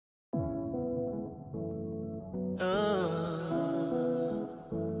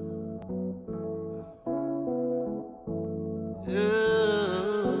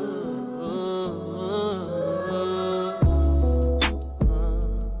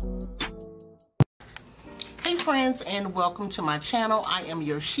Hi friends, and welcome to my channel. I am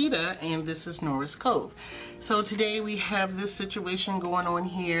Yoshida and this is Noras Cove. So today we have this situation going on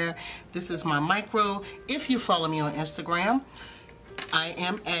here. This is my micro. If you follow me on Instagram, I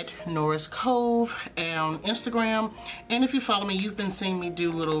am at Noras Cove on Instagram, and if you follow me, you've been seeing me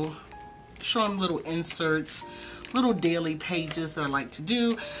do showing little inserts, little daily pages that I like to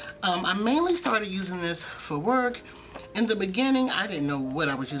do. I mainly started using this for work. In the beginning, I didn't know what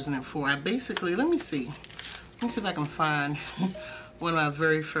I was using it for. I basically, let me see if I can find one of my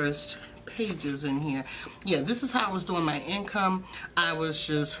very first pages in here. Yeah, this is how I was doing my income. I was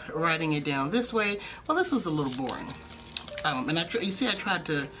just writing it down this way. Well, this was a little boring. And you see I tried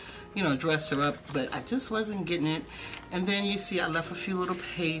to, dress her up, but I just wasn't getting it. And then you see I left a few little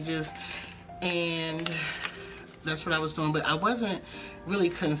pages, and that's what I was doing. But I wasn't really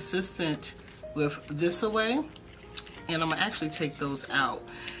consistent with this away, and I'm gonna actually take those out.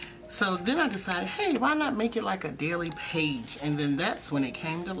 So then I decided, hey, why not make it like a daily page? And then that's when it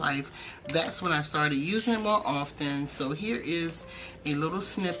came to life. That's when I started using it more often. So here is a little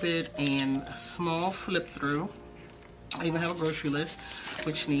snippet and a small flip through. I even have a grocery list,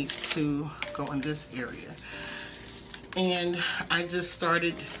 which needs to go in this area. And I just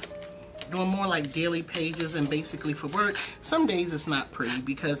started doing more like daily pages and basically for work. Some days it's not pretty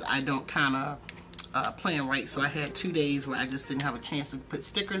because I don't kind of plan right. So I had 2 days where I just didn't have a chance to put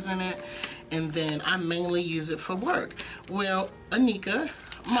stickers in it. And then I mainly use it for work. Well, Anika,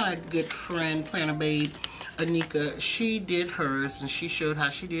 my good friend, Planner Babe, Anika, she did hers and she showed how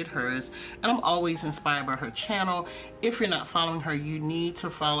she did hers, and I'm always inspired by her channel. If you're not following her, you need to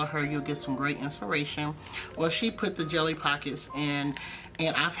follow her. You'll get some great inspiration. Well, she put the jelly pockets in,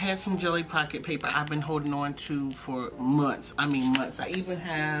 and I've had some jelly pocket paper I've been holding on to for months. I mean months. I even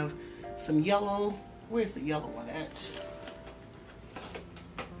have some yellow. Where's the yellow one at?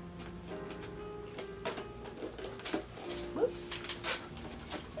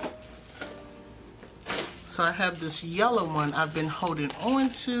 So I have this yellow one I've been holding on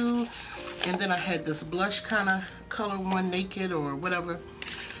to, and then I had this blush kind of color one, naked or whatever,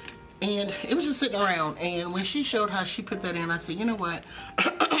 and it was just sitting around. And when she showed how she put that in, I said, you know what,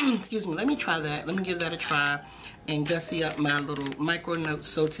 excuse me, let me try that. Let me give that a try and gussy up my little micro notes.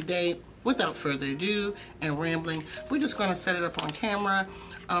 So today, without further ado and rambling, we're just going to set it up on camera.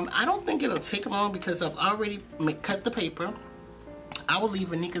 I don't think it'll take long because I've already cut the paper. I will leave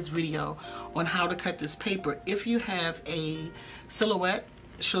Anika's video on how to cut this paper. If you have a silhouette,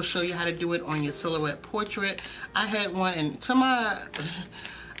 she'll show you how to do it on your silhouette portrait. I had one, and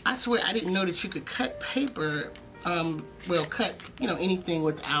I swear I didn't know that you could cut paper, cut, anything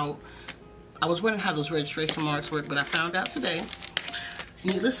without, I was wondering how those registration marks work, but I found out today.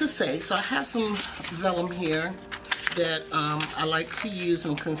 Needless to say, so I have some vellum here that I like to use.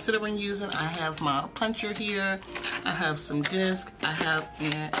 I'm considering using. I have my puncher here. I have some disc. I have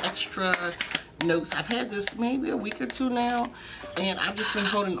an extra notes. I've had this maybe a week or two now, and I've just been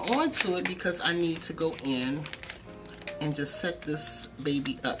holding on to it because I need to go in and just set this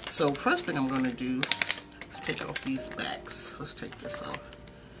baby up. So first thing I'm going to do is take off these backs. Let's take this off.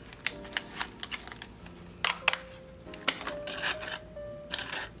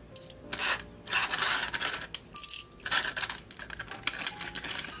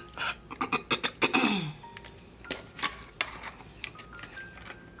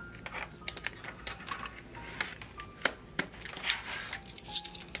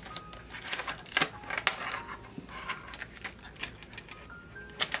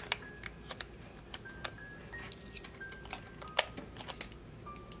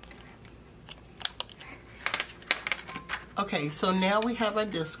 Okay, so now we have our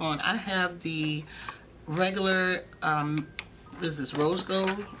disc on. I have the regular, what is this, rose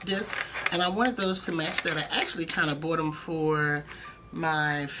gold disc, and I wanted those to match that. I actually kind of bought them for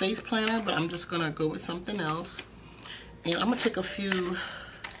my face planner, but I'm just going to go with something else. And I'm going to take a few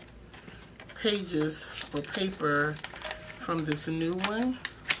pages or paper from this new one.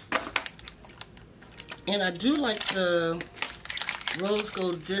 And I do like the rose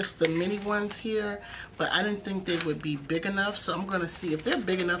gold disc, the mini ones here, but I didn't think they would be big enough, so I'm going to see if they're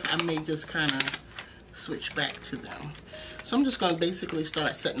big enough. I may just kind of switch back to them. So I'm just going to basically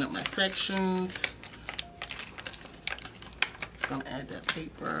start setting up my sections. Just going to add that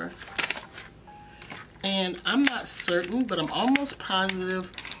paper, and I'm not certain, but I'm almost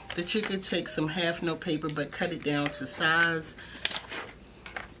positive that you could take some half note paper but cut it down to size,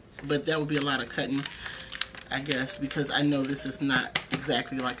 but that would be a lot of cutting, I guess, because I know this is not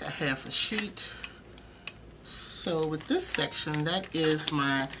exactly like a half a sheet. So with this section, that is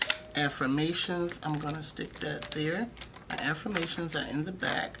my affirmations. I'm going to stick that there. My affirmations are in the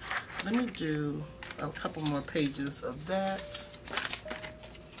back. Let me do a couple more pages of that.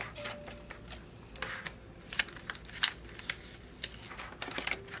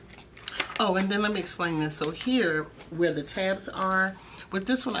 Oh, and then let me explain this. So here, where the tabs are, with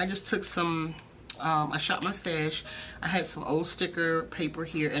this one, I just took some, I shot my stash. I had some old sticker paper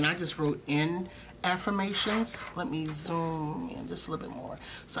here, and I just wrote in affirmations. Let me zoom in just a little bit more.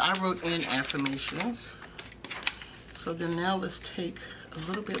 So I wrote in affirmations. So then now let's take a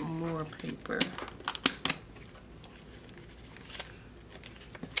little bit more paper.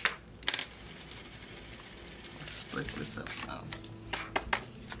 Let's split this up some.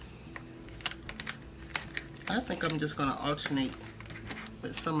 I think I'm just going to alternate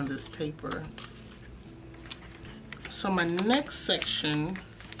with some of this paper. So my next section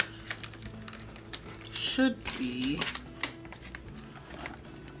should be,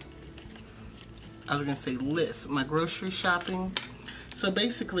 I was going to say list, my grocery shopping. So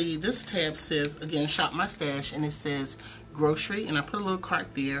basically this tab says, again, shop my stash, and it says grocery, and I put a little cart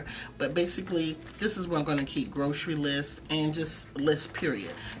there, but basically this is where I'm going to keep grocery list and just list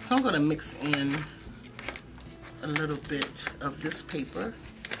period. So I'm going to mix in a little bit of this paper.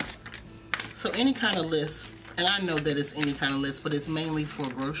 So any kind of list, and I know that it's any kind of list, but it's mainly for a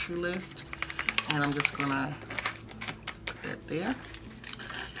grocery list. And I'm just gonna put that there.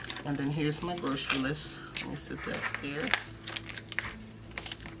 And then here's my grocery list. Let me sit that there.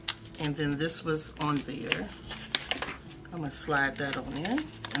 And then this was on there. I'm gonna slide that on in.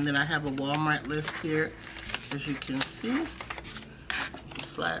 And then I have a Walmart list here, as you can see.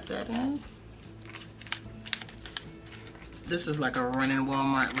 Slide that in. This is like a running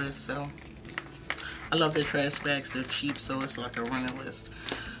Walmart list, so I love their trash bags. They're cheap, so it's like a running list.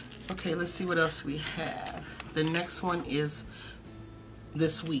 Okay, let's see what else we have. The next one is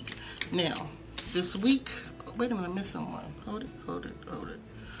this week. Now, this week, wait a minute, I'm missing one. Hold it, hold it, hold it.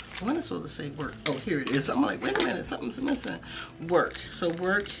 When is supposed to say work? Oh, here it is. I'm like, wait a minute, something's missing. Work. So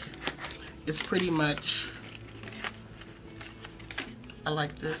work is pretty much, I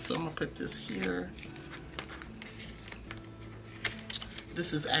like this, so I'm gonna put this here.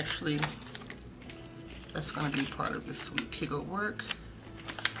 This is actually, that's going to be part of this week. Here go work.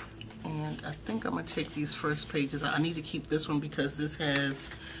 And I think I'm going to take these first pages. I need to keep this one because this has,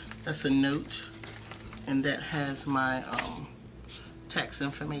 that's a note. And that has my tax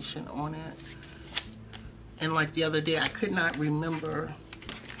information on it. And like the other day, I could not remember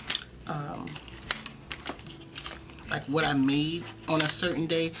like what I made on a certain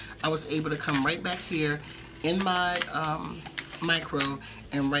day. I was able to come right back here in my micro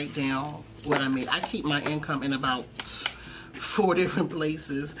and write down what I made. I keep my income in about 4 different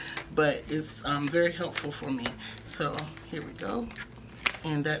places, but it's very helpful for me. So here we go,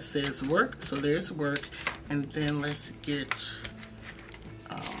 and that says work. So there's work, and then let's get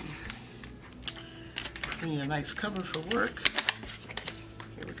we need a nice cover for work.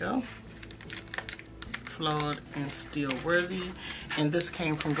 Here we go. Flawed and still worthy, and this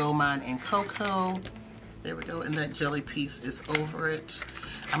came from Goldmine and Cocoa. There we go, and that jelly piece is over it.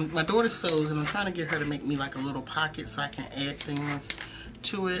 My daughter sews, and I'm trying to get her to make me like a little pocket so I can add things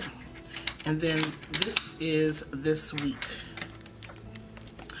to it. And then this is this week.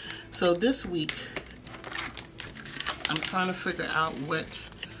 So this week, I'm trying to figure out what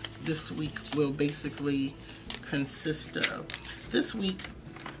this week will basically consist of. This week,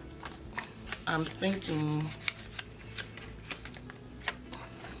 I'm thinking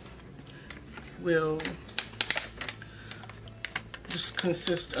will just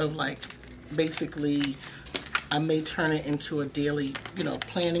consist of, like, basically I may turn it into a daily, you know,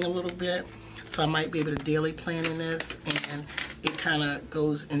 planning a little bit. So I might be able to daily plan in this, and it kind of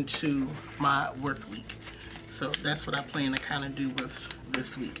goes into my work week. So that's what I plan to kind of do with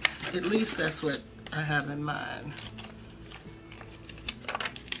this week. At least that's what I have in mind.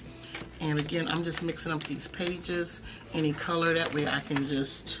 And again, I'm just mixing up these pages, any color, that way I can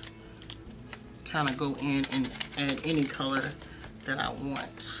just kind of go in and add any color that I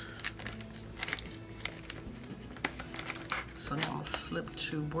want. So now I'm going to flip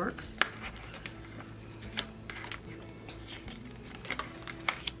to work.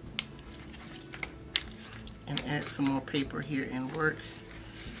 And add some more paper here in work.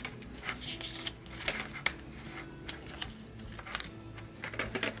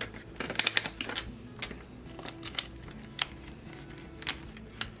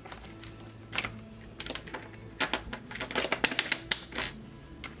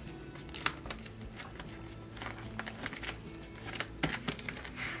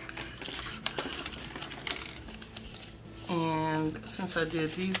 And since I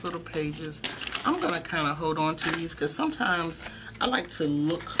did these little pages, I'm going to kind of hold on to these because sometimes I like to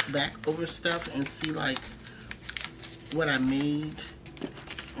look back over stuff and see like what I made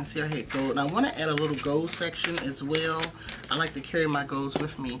and see I had gold. And I want to add a little gold section as well. I like to carry my golds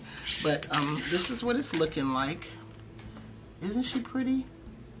with me. But this is what it's looking like. Isn't she pretty?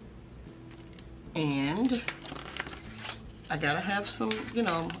 And I gotta have some, you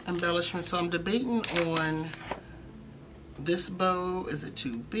know, embellishment. So I'm debating on this bow. Is it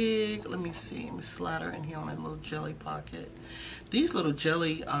too big? Let me see. Let me slide her in here on a little jelly pocket. These little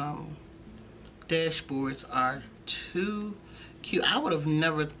jelly dashboards are too cute. I would have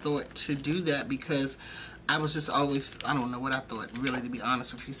never thought to do that because I was just always, I don't know what I thought really, to be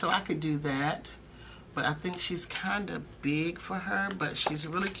honest with you. So I could do that, but I think she's kind of big for her, but she's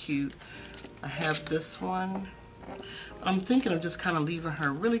really cute. I have this one. I'm thinking of just kind of leaving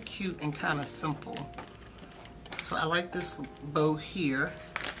her really cute and kind of simple. So I like this bow here,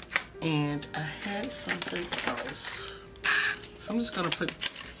 and I had something else. So I'm just going to put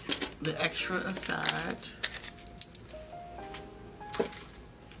the extra aside.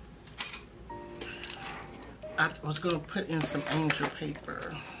 I was going to put in some angel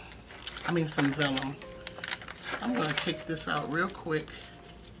paper. I mean some vellum. So I'm going to take this out real quick.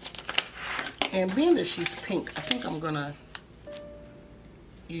 And being that she's pink, I think I'm going to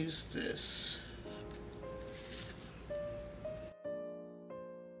use this.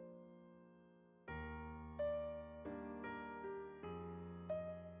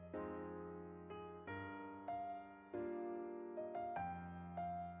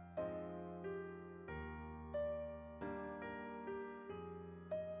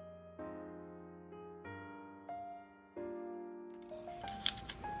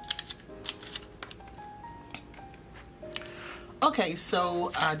 Okay,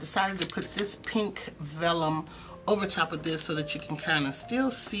 so I decided to put this pink vellum over top of this so that you can kind of still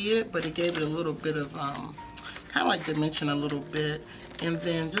see it, but it gave it a little bit of kind of like dimension a little bit. And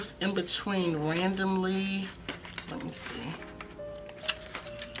then just in between randomly, let me see,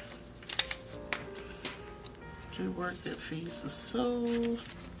 do work that feeds the soul.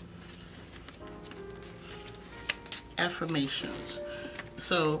 Affirmations.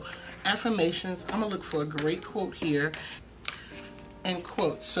 So affirmations, I'm gonna look for a great quote here. And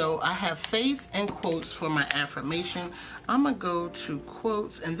quotes. So I have faith and quotes for my affirmation. I'm gonna go to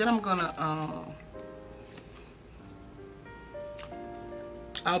quotes, and then I'm gonna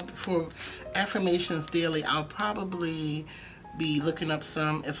for affirmations daily, I'll probably be looking up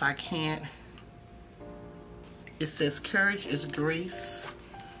some if I can't. It says courage is grace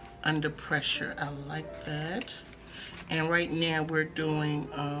under pressure. I like that. And right now we're doing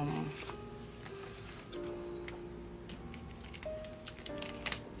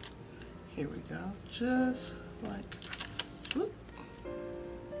here we go, just like, whoop.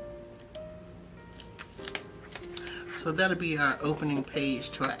 So that'll be our opening page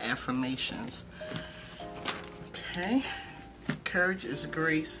to our affirmations. Okay, courage is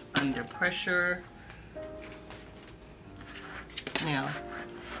grace under pressure. Now,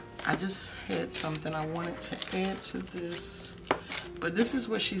 I just had something I wanted to add to this, but this is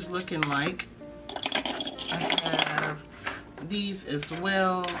what she's looking like. I have these as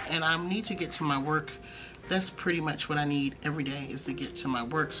well, and I need to get to my work. That's pretty much what I need every day, is to get to my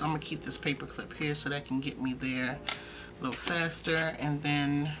work. So I'm gonna keep this paper clip here so that can get me there a little faster. And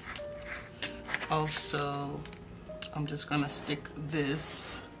then also I'm just gonna stick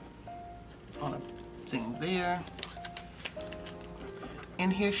this on a thing there.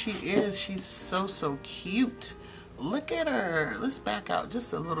 And here she is. She's so cute. Look at her. Let's back out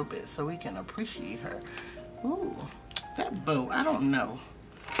just a little bit so we can appreciate her. Ooh, that bow, I don't know.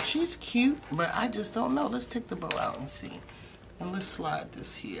 She's cute, but I just don't know. Let's take the bow out and see. And let's slide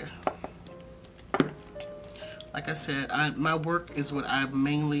this here. Like I said, my work is what I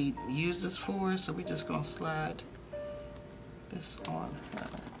mainly use this for, so we're just gonna slide this on her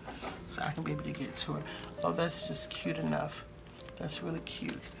so I can be able to get to her. Oh, that's just cute enough. That's really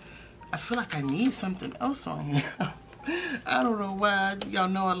cute. I feel like I need something else on here. I don't know why. Y'all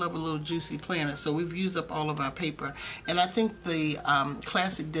know I love a little juicy planner, so we've used up all of our paper. And I think the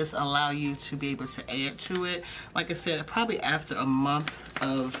classic discs allow you to be able to add to it. Like I said, probably after a month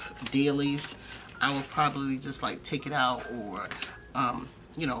of dailies, I will probably just like take it out, or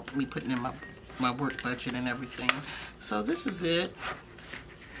you know, me putting in my work budget and everything. So this is it.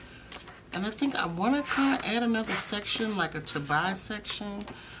 And I think I want to kind of add another section, like a to buy section.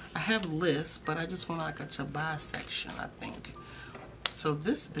 I have lists, but I just want like a to buy section, I think. So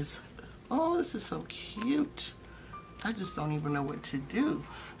this is, oh, this is so cute. I just don't even know what to do.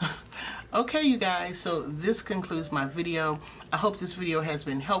 Okay, you guys, so this concludes my video. I hope this video has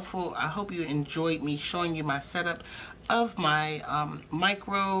been helpful. I hope you enjoyed me showing you my setup of my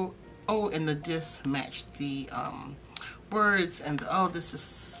micro. Oh, and the disc matched the words, and oh, this is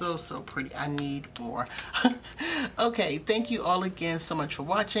so pretty. I need more. Okay, thank you all again so much for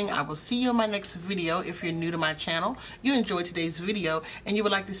watching. I will see you in my next video. If you're new to my channel, you enjoyed today's video and you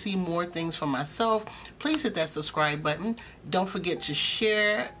would like to see more things from myself, please hit that subscribe button. Don't forget to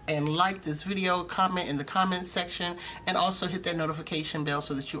share and like this video, comment in the comment section, and also hit that notification bell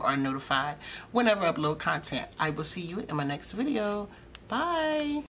so that you are notified whenever I upload content. I will see you in my next video. Bye.